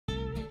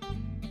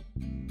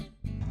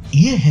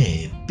ये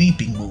है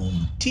peeping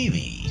moon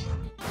TV.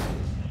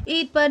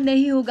 Eid पर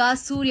नहीं होगा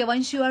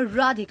सूर्यवंशी और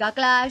राधे का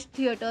क्लैश।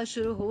 थिएटर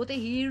शुरू होते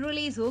ही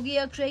रिलीज होगी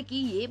अक्षय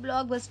की ये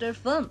ब्लॉकबस्टर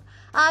फिल्म।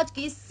 आज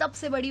की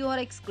सबसे बड़ी और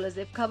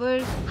एक्सक्लूसिव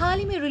खबर, हाल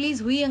ही में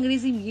रिलीज हुई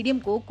अंग्रेजी मीडियम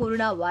को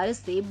कोरोना वायरस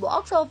से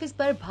बॉक्स ऑफिस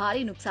पर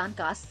भारी नुकसान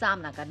का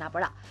सामना करना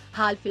पड़ा।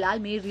 हाल फिलहाल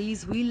में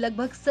रिलीज हुई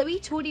लगभग सभी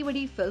छोटी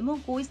बड़ी फिल्मों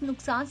को इस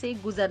नुकसान से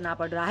गुजरना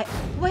पड़ रहा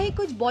है। वहीं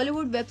कुछ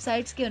बॉलीवुड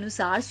वेबसाइट्स के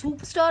अनुसार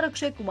सुपरस्टार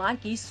अक्षय कुमार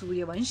की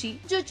सूर्यवंशी,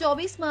 जो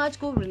 24 मार्च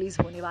को रिलीज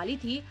होने वाली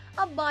थी,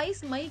 अब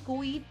 22 मई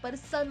को ईद पर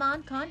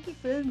सलमान खान की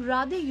film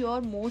Radhe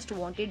your most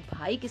wanted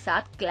भाई के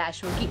साथ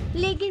क्लैश होगी।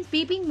 लेकिन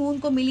पीपिंग मून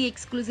को मिली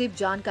एक्सक्लूसिव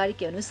जानकारी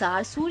के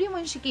अनुसार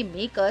सूर्यवंशी के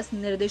मेकर्स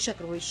निर्देशक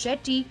रोहित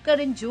शेट्टी,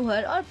 करण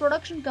जौहर और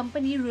प्रोडक्शन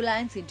कंपनी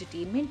रिलायंस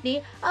एंटरटेनमेंट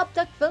ने अब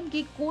तक फिल्म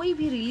की कोई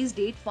भी रिलीज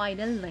डेट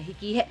फाइनल नहीं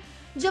की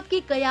है। जबकि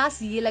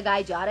कयास ये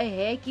लगाए जा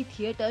रहे हैं कि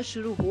थिएटर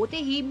शुरू होते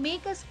ही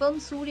मेकर्स फिल्म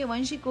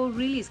सूर्यवंशी को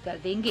रिलीज कर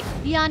देंगे,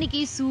 यानी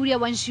कि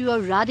सूर्यवंशी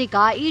और राधे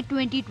का ईद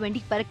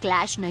 2020 पर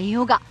क्लैश नहीं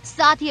होगा।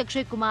 साथ ही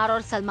अक्षय कुमार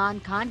और सलमान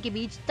खान के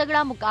बीच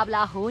तगड़ा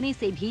मुकाबला होने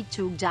से भी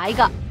चूक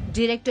जाएगा।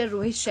 डायरेक्टर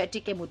रोहित शेट्टी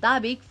के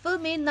मुताबिक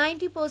फिल्म में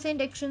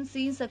 90% एक्शन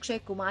सीन्स अक्षय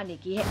कुमार ने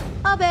की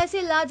है। अब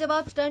ऐसे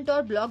लाजवाब स्टंट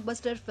और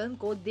ब्लॉकबस्टर फिल्म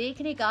को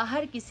देखने का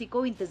हर किसी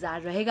को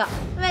इंतजार रहेगा।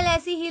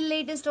 ऐसी ही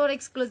लेटेस्ट और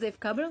एक्सक्लूसिव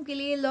खबरों के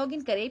लिए लॉग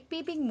इन करें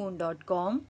peepingmoon.com।